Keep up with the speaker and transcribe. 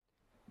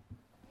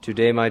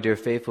Today, my dear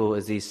faithful,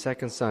 is the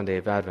second Sunday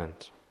of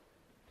Advent.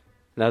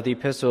 Now the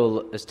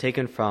epistle is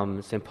taken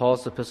from St.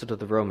 Paul's epistle to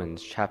the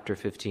Romans, chapter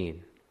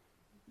 15.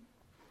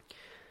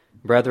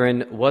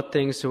 Brethren, what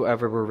things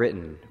soever were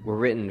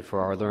written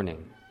for our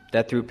learning,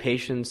 that through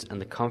patience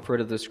and the comfort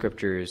of the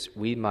Scriptures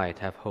we might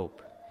have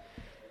hope.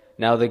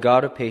 Now the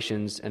God of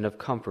patience and of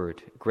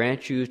comfort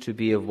grant you to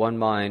be of one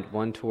mind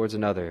one towards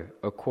another,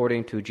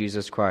 according to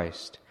Jesus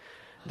Christ,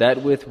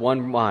 that with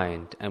one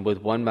mind and with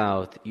one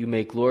mouth you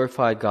may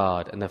glorify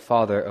God and the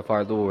Father of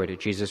our Lord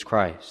Jesus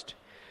Christ.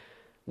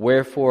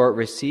 Wherefore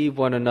receive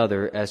one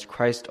another as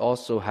Christ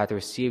also hath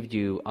received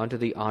you unto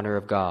the honor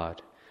of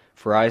God.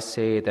 For I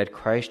say that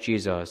Christ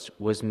Jesus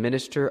was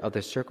minister of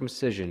the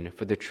circumcision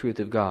for the truth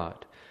of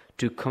God,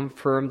 to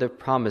confirm the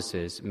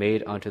promises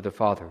made unto the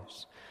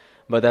fathers,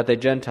 but that the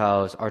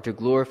Gentiles are to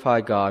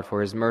glorify God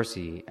for his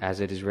mercy, as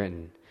it is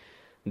written,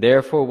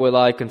 Therefore will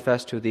I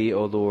confess to thee,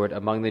 O Lord,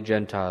 among the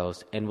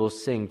Gentiles, and will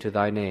sing to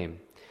thy name.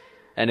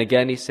 And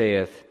again he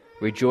saith,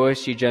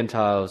 Rejoice, ye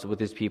Gentiles, with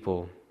his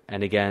people.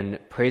 And again,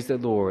 Praise the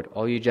Lord,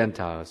 all ye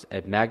Gentiles,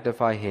 and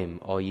magnify him,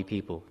 all ye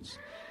peoples.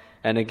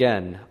 And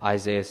again,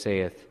 Isaiah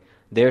saith,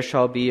 There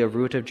shall be a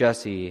root of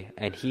Jesse,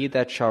 and he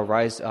that shall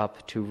rise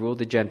up to rule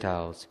the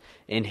Gentiles,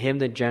 in him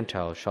the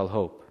Gentiles shall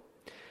hope.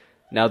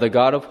 Now the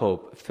God of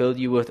hope fill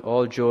you with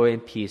all joy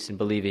and peace in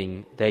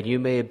believing, that you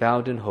may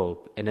abound in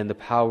hope and in the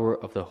power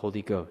of the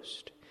Holy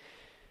Ghost.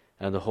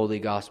 And the Holy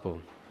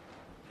Gospel.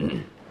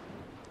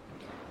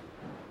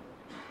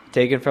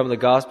 Taken from the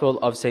Gospel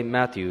of St.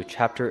 Matthew,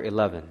 chapter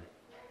 11.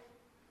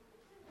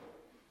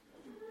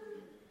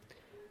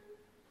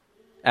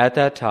 At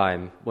that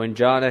time, when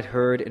John had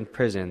heard in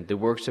prison the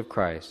works of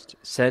Christ,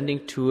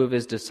 sending two of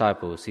his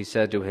disciples, he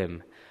said to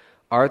him,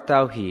 Art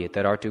thou he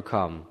that art to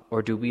come,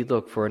 or do we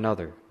look for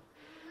another?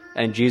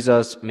 And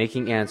Jesus,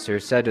 making answer,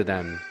 said to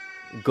them,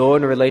 Go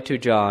and relate to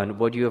John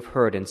what you have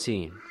heard and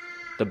seen.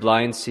 The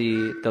blind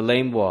see, the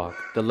lame walk,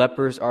 the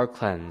lepers are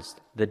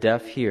cleansed, the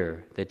deaf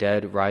hear, the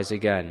dead rise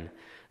again,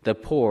 the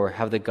poor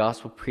have the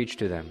gospel preached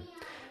to them.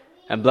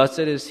 And blessed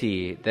is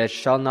he that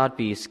shall not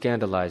be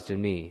scandalized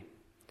in me.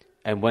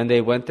 And when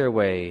they went their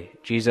way,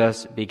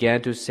 Jesus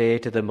began to say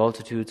to the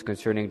multitudes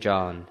concerning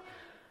John,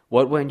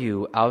 What went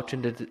you out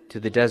into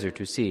the desert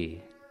to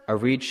see? A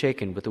reed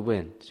shaken with the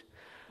wind?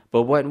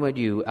 But what went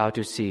you out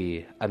to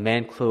see? A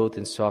man clothed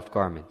in soft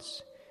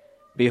garments?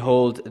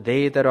 Behold,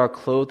 they that are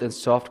clothed in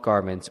soft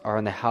garments are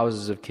in the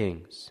houses of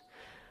kings.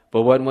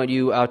 But what went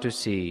you out to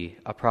see?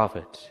 A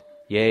prophet.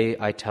 Yea,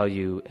 I tell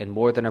you, and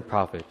more than a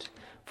prophet.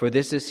 For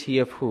this is he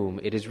of whom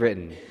it is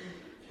written,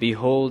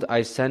 Behold,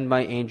 I send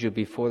my angel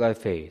before thy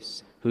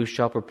face, who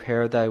shall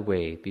prepare thy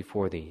way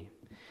before thee.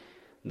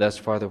 Thus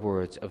far the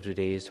words of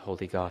today's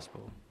Holy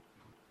Gospel.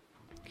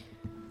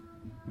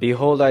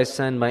 Behold, I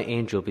send my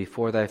angel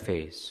before thy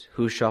face,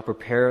 who shall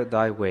prepare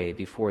thy way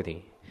before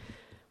thee.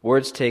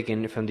 Words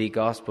taken from the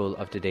Gospel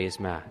of today's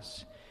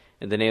Mass.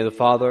 In the name of the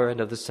Father, and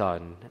of the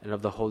Son, and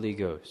of the Holy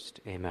Ghost.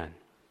 Amen.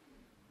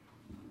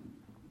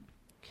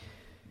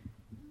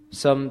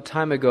 Some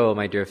time ago,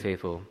 my dear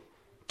faithful,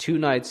 2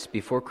 nights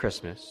before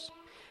Christmas,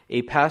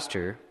 a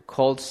pastor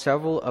called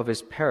several of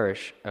his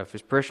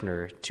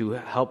parishioners to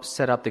help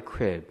set up the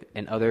crib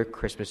and other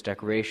Christmas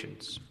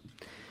decorations.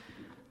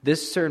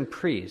 This certain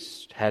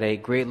priest had a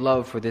great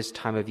love for this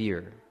time of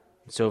year,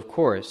 so of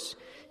course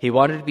he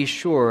wanted to be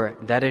sure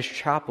that his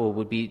chapel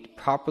would be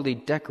properly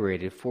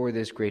decorated for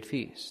this great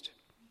feast.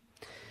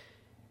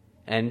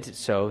 And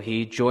so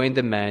he joined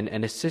the men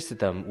and assisted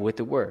them with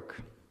the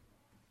work.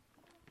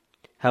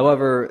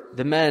 However,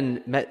 the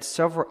men met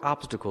several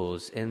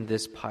obstacles in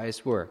this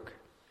pious work.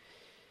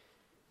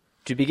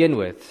 To begin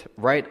with,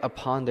 right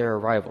upon their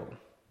arrival,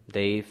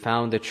 they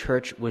found the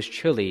church was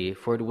chilly,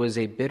 for it was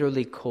a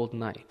bitterly cold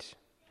night.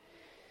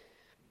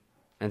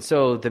 And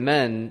so the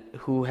men,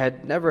 who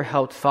had never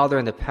helped Father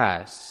in the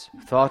past,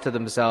 thought to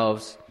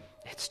themselves,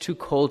 It's too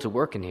cold to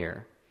work in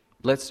here.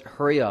 Let's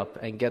hurry up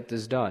and get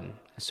this done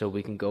so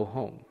we can go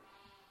home.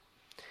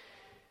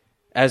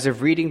 As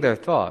if reading their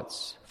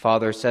thoughts,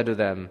 Father said to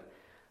them,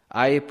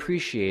 I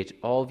appreciate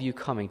all of you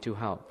coming to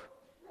help.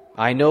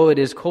 I know it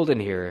is cold in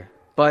here,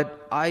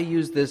 but I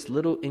use this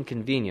little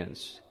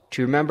inconvenience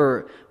to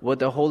remember what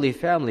the Holy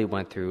Family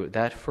went through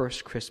that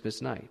first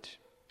Christmas night.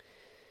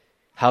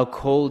 How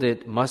cold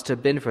it must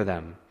have been for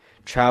them,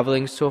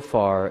 traveling so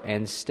far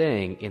and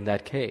staying in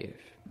that cave.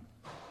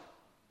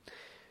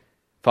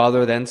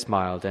 Father then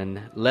smiled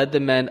and led the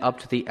men up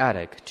to the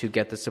attic to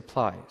get the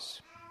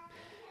supplies.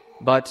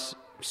 But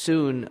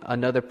soon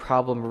another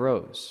problem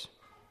arose.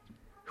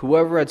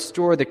 Whoever had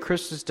stored the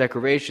Christmas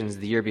decorations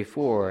the year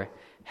before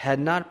had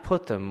not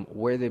put them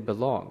where they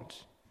belonged.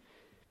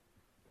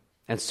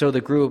 And so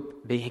the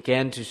group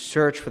began to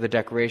search for the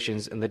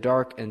decorations in the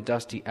dark and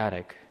dusty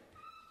attic.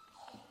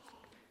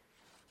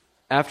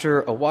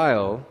 After a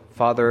while,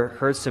 Father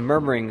heard some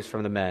murmurings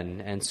from the men,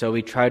 and so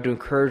he tried to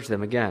encourage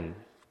them again.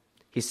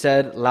 He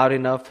said loud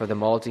enough for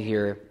them all to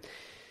hear,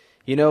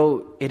 You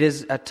know, it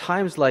is at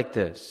times like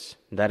this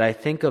that I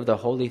think of the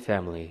Holy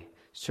Family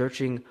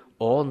searching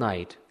all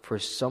night for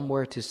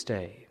somewhere to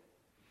stay.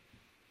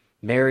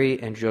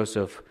 Mary and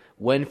Joseph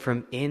went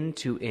from inn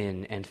to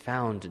inn and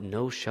found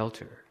no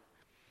shelter.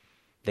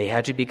 They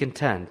had to be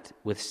content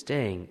with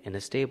staying in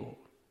a stable.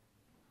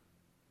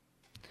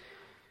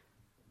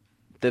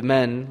 The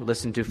men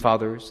listened to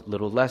Father's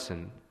little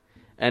lesson,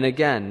 and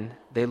again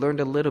they learned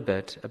a little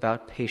bit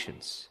about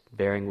patience,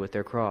 bearing with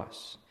their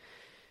cross.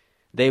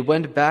 They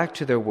went back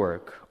to their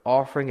work,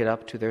 offering it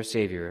up to their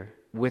Savior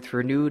with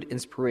renewed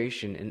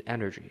inspiration and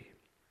energy.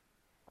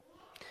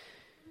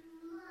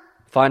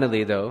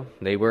 Finally, though,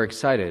 they were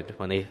excited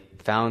when they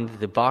found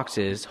the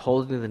boxes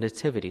holding the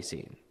nativity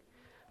scene.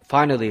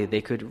 Finally,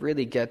 they could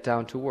really get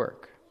down to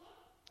work.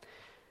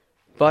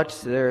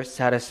 But their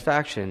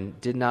satisfaction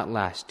did not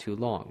last too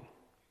long,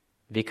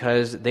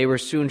 because they were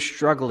soon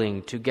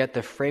struggling to get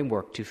the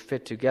framework to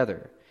fit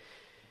together,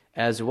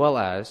 as well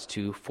as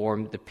to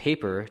form the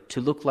paper to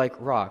look like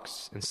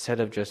rocks instead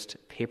of just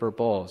paper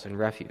balls and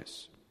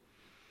refuse.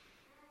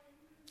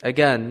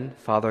 Again,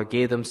 Father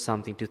gave them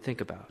something to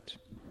think about.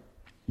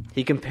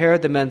 He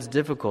compared the men's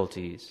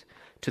difficulties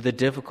to the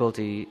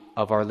difficulty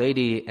of Our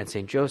Lady and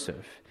St.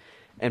 Joseph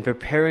in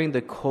preparing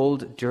the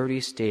cold, dirty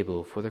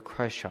stable for the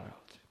Christ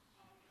child.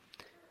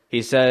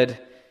 He said,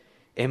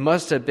 "It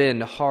must have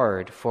been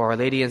hard for Our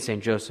Lady and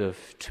St.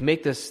 Joseph to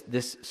make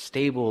this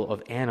stable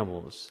of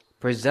animals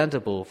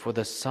presentable for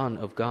the Son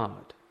of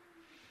God.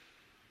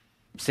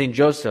 St.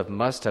 Joseph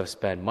must have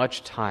spent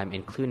much time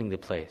in cleaning the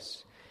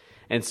place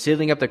and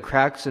sealing up the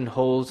cracks and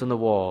holes in the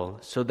wall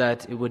so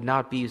that it would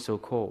not be so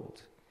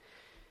cold.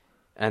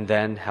 And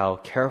then how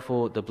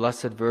careful the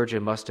Blessed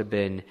Virgin must have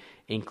been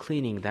in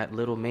cleaning that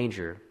little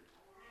manger.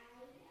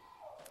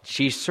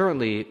 She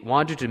certainly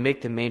wanted to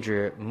make the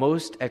manger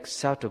most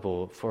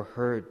acceptable for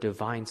her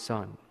divine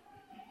Son."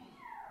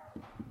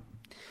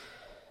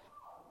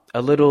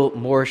 A little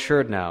more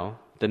assured now,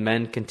 the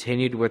men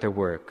continued with their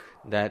work,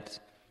 that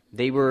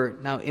they were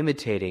now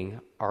imitating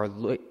Our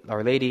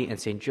Lady and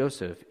St.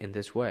 Joseph in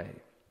this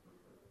way.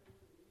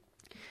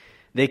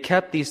 They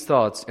kept these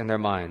thoughts in their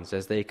minds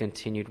as they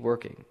continued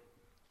working.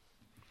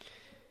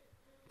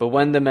 But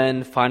when the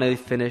men finally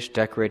finished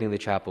decorating the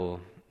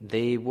chapel,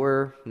 they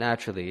were,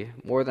 naturally,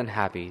 more than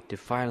happy to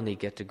finally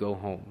get to go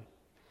home.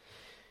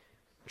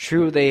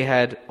 True, they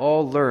had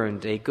all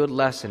learned a good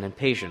lesson in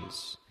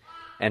patience,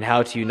 and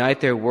how to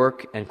unite their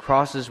work and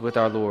crosses with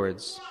our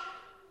Lord's,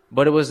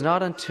 but it was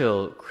not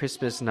until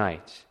Christmas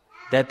night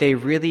that they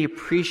really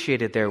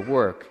appreciated their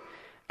work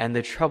and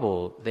the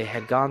trouble they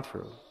had gone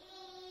through.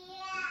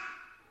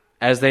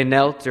 As they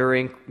knelt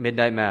during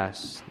midnight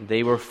Mass,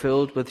 they were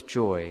filled with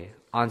joy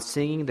on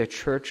seeing the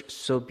church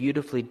so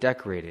beautifully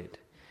decorated,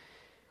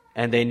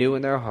 and they knew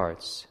in their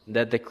hearts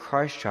that the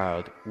Christ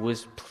child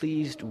was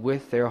pleased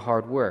with their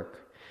hard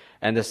work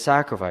and the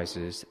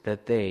sacrifices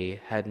that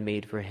they had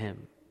made for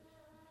him.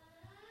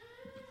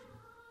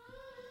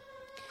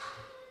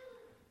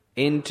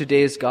 In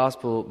today's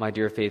Gospel, my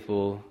dear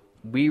faithful,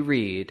 we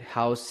read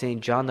how St.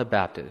 John the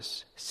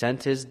Baptist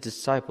sent his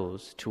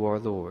disciples to our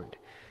Lord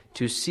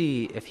to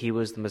see if he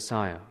was the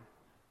Messiah.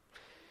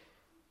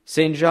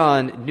 St.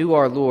 John knew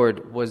our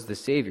Lord was the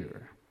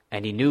Savior,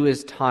 and he knew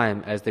his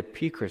time as the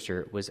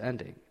precursor was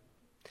ending.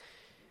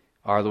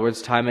 Our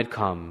Lord's time had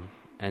come,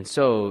 and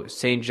so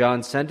St.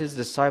 John sent his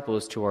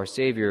disciples to our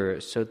Savior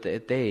so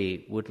that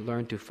they would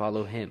learn to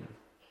follow him.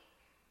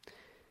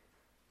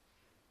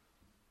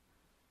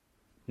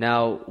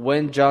 Now,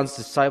 when John's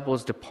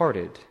disciples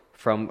departed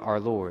from our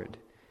Lord,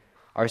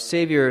 our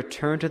Savior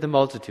turned to the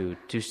multitude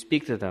to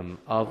speak to them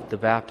of the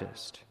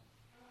Baptist.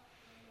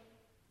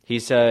 He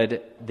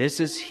said, "This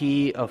is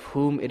he of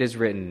whom it is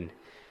written,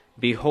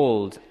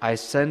 'Behold, I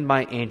send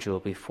my angel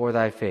before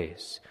thy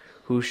face,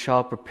 who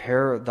shall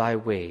prepare thy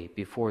way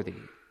before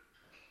thee.'"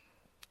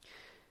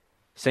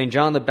 St.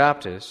 John the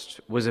Baptist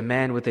was a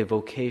man with a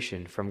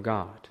vocation from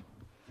God,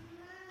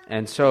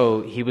 and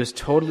so he was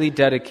totally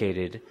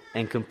dedicated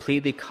and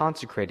completely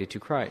consecrated to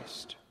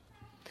Christ.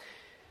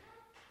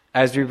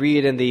 As we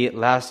read in the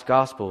last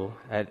Gospel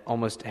at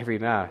almost every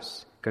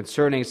Mass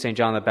concerning St.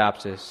 John the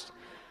Baptist,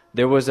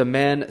 there was a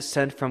man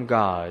sent from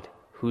God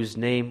whose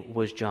name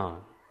was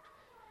John.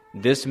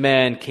 This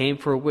man came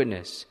for a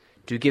witness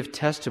to give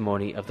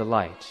testimony of the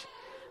light,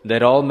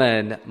 that all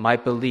men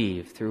might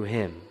believe through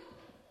him.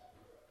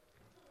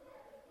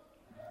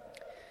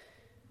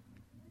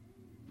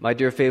 My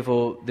dear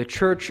faithful, the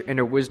Church in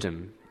her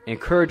wisdom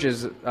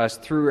encourages us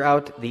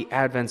throughout the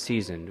Advent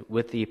season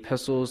with the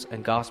epistles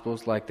and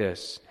Gospels like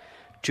this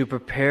to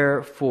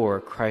prepare for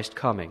Christ's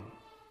coming.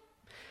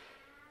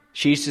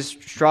 She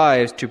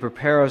strives to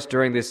prepare us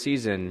during this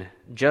season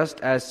just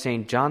as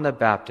St. John the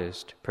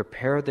Baptist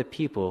prepared the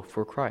people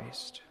for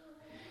Christ.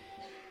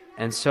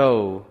 And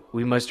so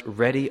we must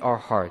ready our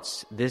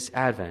hearts this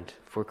Advent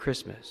for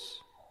Christmas.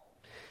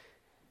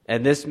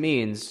 And this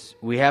means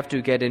we have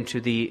to get into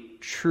the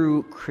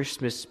true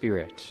Christmas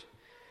spirit,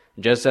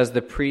 just as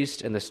the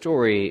priest in the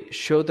story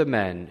showed the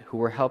men who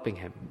were helping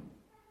him.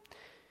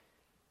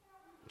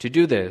 To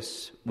do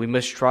this, we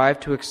must strive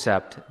to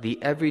accept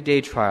the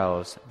everyday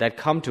trials that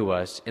come to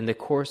us in the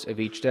course of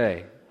each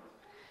day.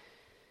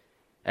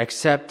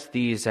 Accept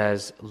these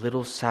as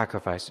little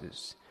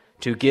sacrifices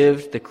to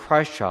give the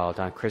Christ child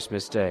on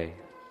Christmas Day.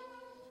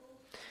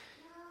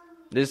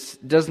 This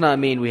does not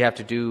mean we have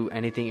to do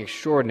anything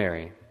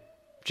extraordinary.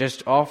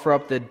 Just offer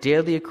up the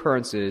daily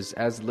occurrences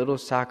as little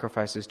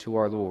sacrifices to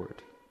our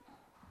Lord.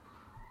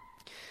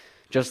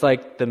 Just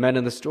like the men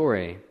in the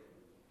story,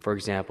 for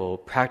example,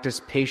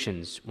 practice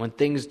patience when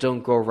things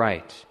don't go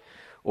right,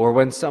 or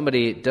when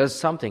somebody does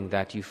something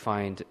that you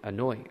find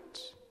annoying.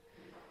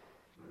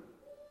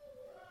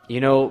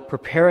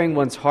 Preparing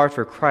one's heart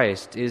for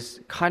Christ is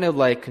kind of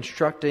like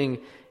constructing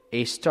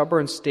a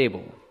stubborn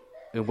stable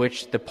in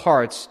which the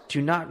parts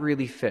do not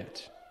really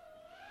fit.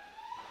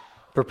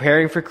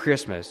 Preparing for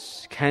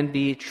Christmas can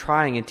be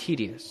trying and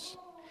tedious.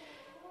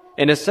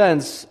 In a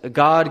sense,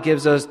 God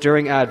gives us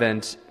during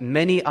Advent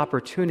many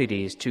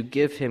opportunities to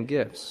give Him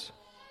gifts.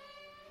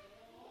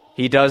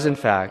 He does, in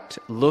fact,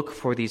 look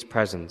for these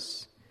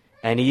presents,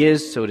 and He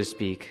is, so to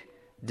speak,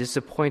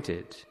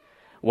 disappointed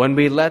when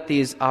we let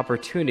these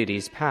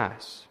opportunities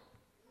pass.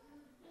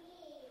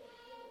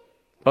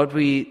 But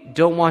we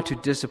don't want to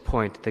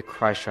disappoint the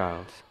Christ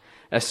child,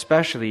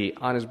 especially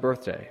on His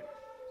birthday.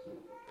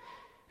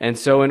 And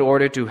so in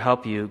order to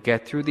help you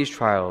get through these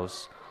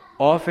trials,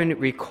 often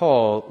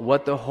recall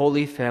what the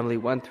Holy Family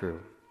went through.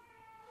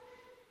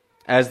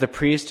 As the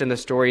priest in the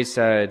story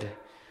said,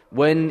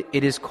 when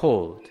it is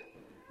cold,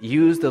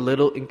 use the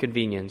little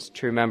inconvenience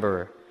to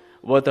remember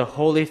what the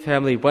Holy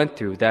Family went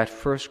through that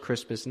first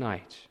Christmas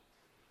night.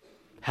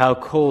 How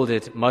cold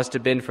it must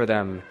have been for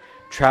them,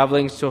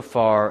 traveling so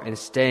far and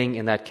staying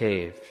in that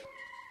cave.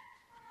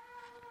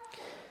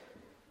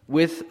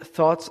 With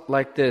thoughts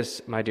like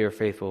this, my dear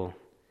faithful,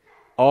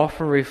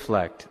 often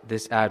reflect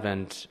this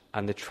Advent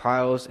on the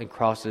trials and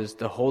crosses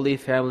the Holy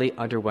Family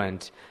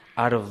underwent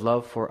out of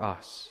love for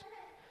us.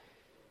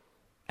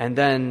 And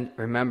then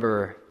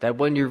remember that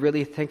when you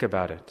really think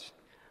about it,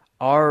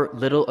 our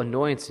little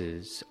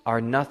annoyances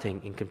are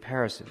nothing in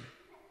comparison.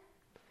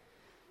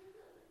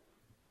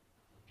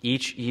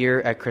 Each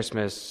year at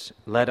Christmas,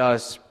 let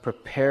us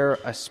prepare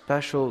a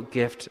special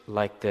gift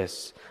like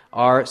this,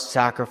 our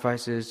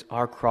sacrifices,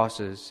 our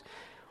crosses,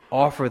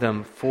 offer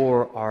them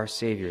for our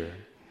Savior.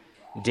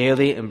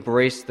 Daily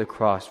embrace the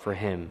cross for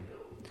Him.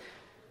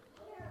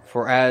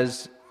 For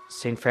as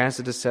St.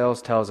 Francis de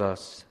Sales tells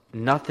us,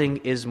 nothing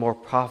is more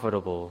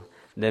profitable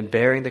than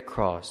bearing the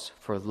cross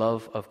for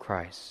love of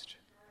Christ.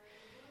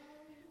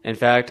 In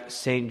fact,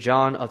 St.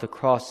 John of the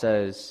Cross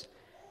says,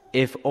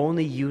 if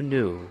only you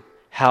knew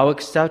how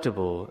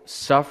acceptable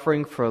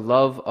suffering for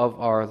love of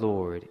our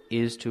Lord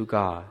is to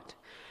God,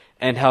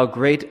 and how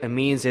great a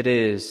means it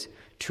is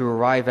to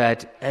arrive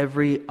at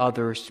every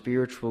other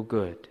spiritual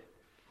good.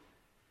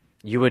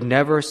 You would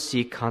never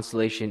seek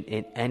consolation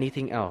in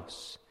anything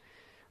else,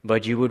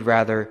 but you would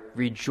rather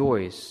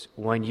rejoice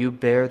when you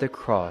bear the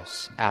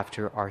cross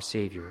after our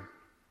Savior.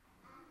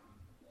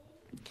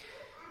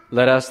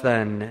 Let us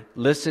then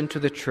listen to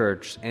the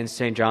Church and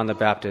St. John the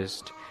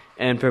Baptist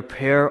and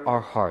prepare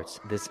our hearts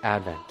this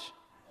Advent.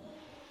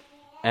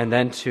 And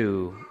then,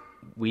 too,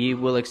 we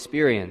will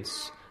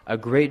experience a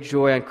great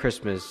joy on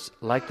Christmas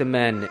like the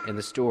men in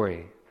the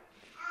story.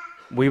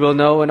 We will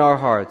know in our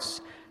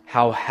hearts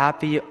how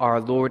happy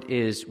our Lord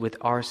is with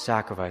our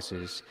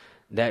sacrifices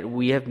that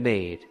we have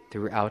made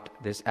throughout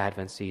this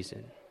Advent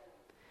season.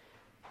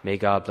 May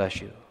God bless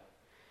you.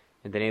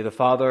 In the name of the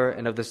Father,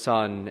 and of the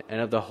Son,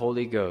 and of the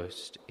Holy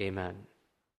Ghost. Amen.